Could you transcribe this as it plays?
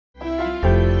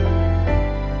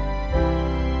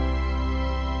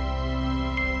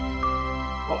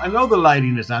I know the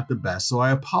lighting is not the best, so I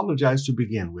apologize to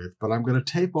begin with, but I'm going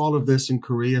to tape all of this in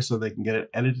Korea so they can get it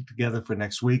edited together for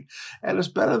next week. And it's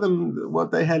better than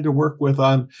what they had to work with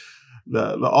on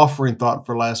the offering thought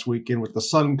for last weekend with the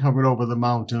sun coming over the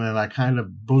mountain and I kind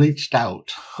of bleached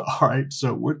out. All right,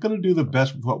 so we're going to do the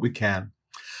best with what we can.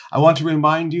 I want to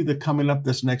remind you that coming up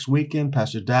this next weekend,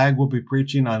 Pastor Dag will be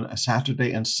preaching on a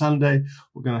Saturday and Sunday.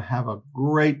 We're going to have a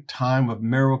great time of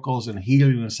miracles and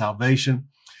healing and salvation.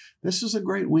 This is a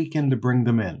great weekend to bring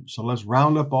them in. So let's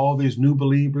round up all these new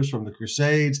believers from the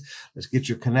Crusades. Let's get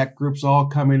your Connect groups all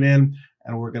coming in,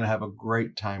 and we're going to have a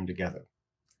great time together.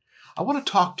 I want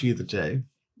to talk to you today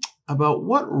about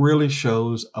what really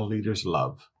shows a leader's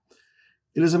love.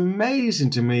 It is amazing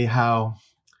to me how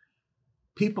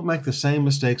people make the same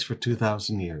mistakes for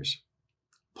 2,000 years.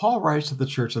 Paul writes to the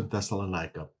church in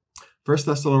Thessalonica, 1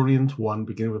 Thessalonians 1,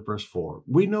 beginning with verse 4.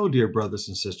 We know, dear brothers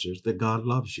and sisters, that God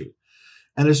loves you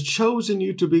and has chosen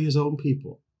you to be his own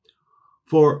people.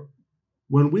 For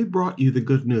when we brought you the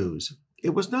good news, it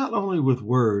was not only with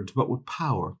words, but with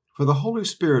power. For the Holy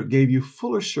Spirit gave you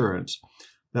full assurance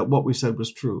that what we said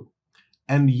was true.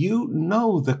 And you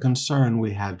know the concern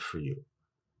we had for you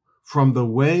from the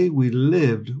way we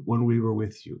lived when we were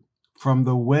with you. From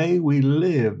the way we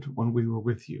lived when we were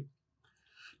with you.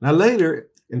 Now later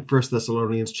in 1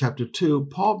 Thessalonians chapter 2,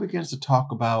 Paul begins to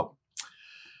talk about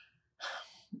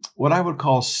what I would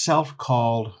call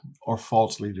self-called or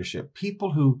false leadership.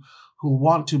 People who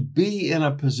want to be in a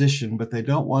position, but they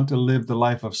don't want to live the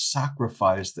life of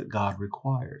sacrifice that God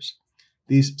requires.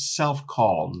 These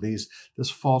self-called,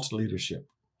 this false leadership.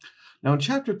 Now in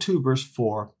chapter 2, verse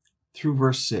 4 through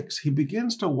verse 6, he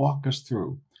begins to walk us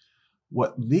through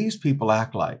what these people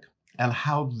act like and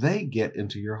how they get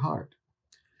into your heart.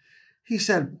 He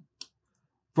said,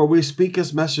 for we speak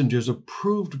as messengers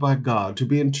approved by God to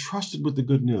be entrusted with the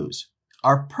good news.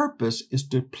 Our purpose is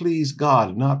to please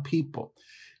God, not people.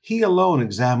 He alone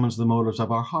examines the motives of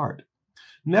our heart.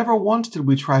 Never once did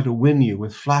we try to win you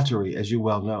with flattery, as you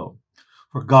well know.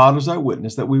 For God is our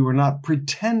witness that we were not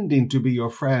pretending to be your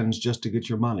friends just to get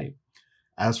your money.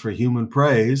 As for human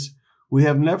praise, we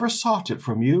have never sought it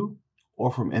from you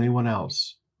or from anyone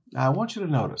else. Now, I want you to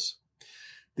notice,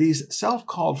 these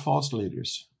self-called false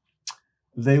leaders,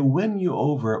 they win you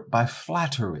over by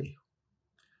flattery.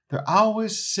 They're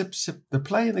always sip-sip. They're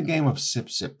playing the game of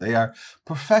sip-sip. They are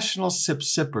professional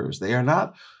sip-sippers. They are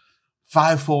not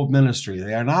fivefold ministry.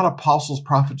 They are not apostles,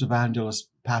 prophets, evangelists,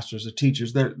 pastors, or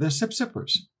teachers. They're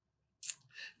sip-sippers.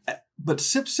 But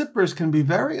sip-sippers can be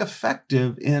very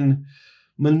effective in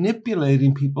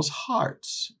manipulating people's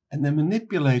hearts. And they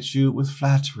manipulate you with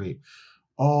flattery.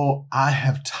 Oh, I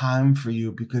have time for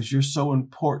you because you're so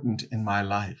important in my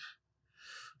life.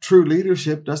 True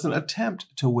leadership doesn't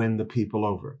attempt to win the people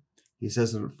over. He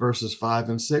says in verses 5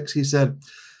 and 6, he said,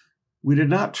 we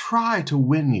did not try to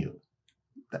win you.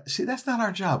 See, that's not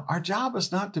our job. Our job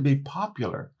is not to be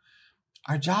popular.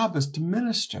 Our job is to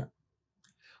minister.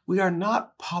 We are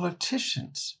not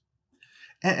politicians.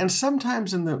 And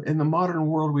sometimes in the modern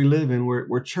world we live in,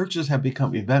 where churches have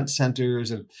become event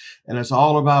centers and it's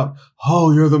all about,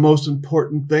 oh, you're the most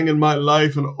important thing in my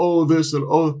life and oh, this and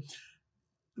oh,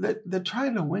 they're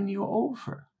trying to win you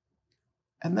over.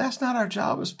 And that's not our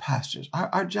job as pastors.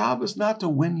 Our job is not to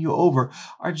win you over.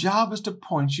 Our job is to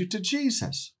point you to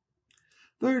Jesus.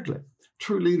 Thirdly,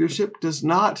 true leadership does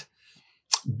not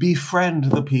befriend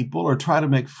the people or try to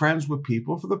make friends with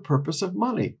people for the purpose of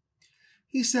money.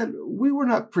 He said, we were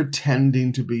not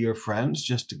pretending to be your friends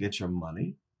just to get your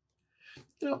money.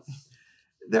 You know,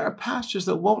 there are pastors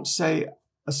that won't say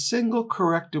a single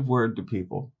corrective word to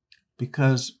people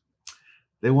because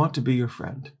they want to be your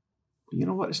friend. But you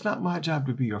know what? It's not my job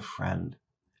to be your friend.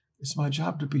 It's my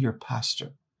job to be your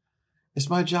pastor. It's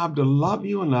my job to love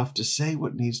you enough to say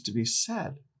what needs to be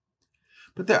said.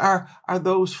 But there are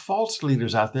those false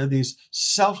leaders out there, these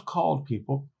self-called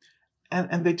people,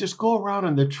 and they just go around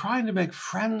and they're trying to make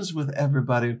friends with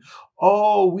everybody.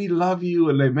 Oh, we love you.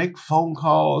 And they make phone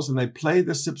calls and they play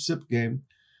the sip-sip game.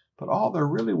 But all they're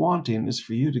really wanting is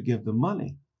for you to give them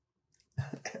money.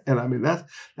 And I mean,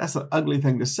 that's an ugly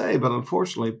thing to say, but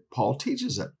unfortunately, Paul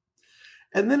teaches it.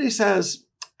 And then he says,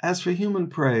 as for human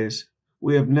praise,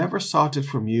 we have never sought it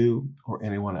from you or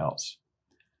anyone else.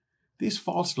 These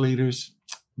false leaders,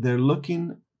 they're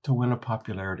looking to win a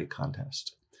popularity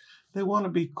contest. They want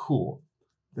to be cool.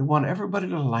 They want everybody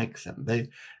to like them.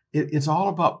 It's all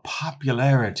about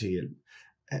popularity.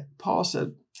 And Paul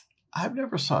said, I've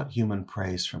never sought human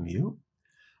praise from you.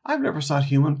 I've never sought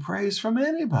human praise from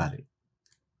anybody.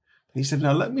 He said,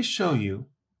 now let me show you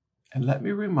and let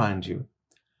me remind you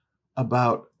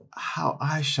about how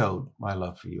I showed my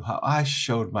love for you, how I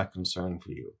showed my concern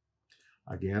for you.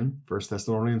 Again, 1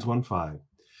 Thessalonians 1:5.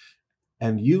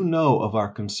 And you know of our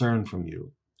concern from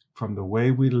you, from the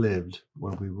way we lived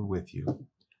when we were with you.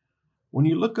 When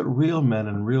you look at real men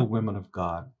and real women of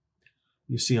God,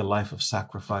 you see a life of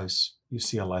sacrifice. You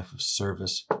see a life of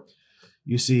service.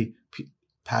 You see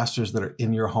pastors that are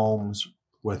in your homes,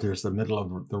 whether it's the middle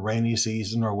of the rainy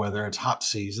season or whether it's hot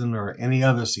season or any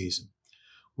other season.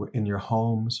 We're in your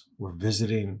homes. We're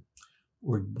visiting.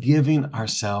 We're giving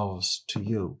ourselves to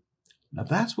you. Now,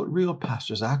 that's what real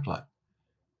pastors act like.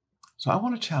 So I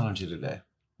want to challenge you today.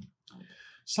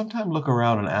 Sometime look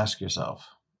around and ask yourself,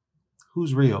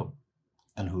 who's real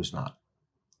and who's not?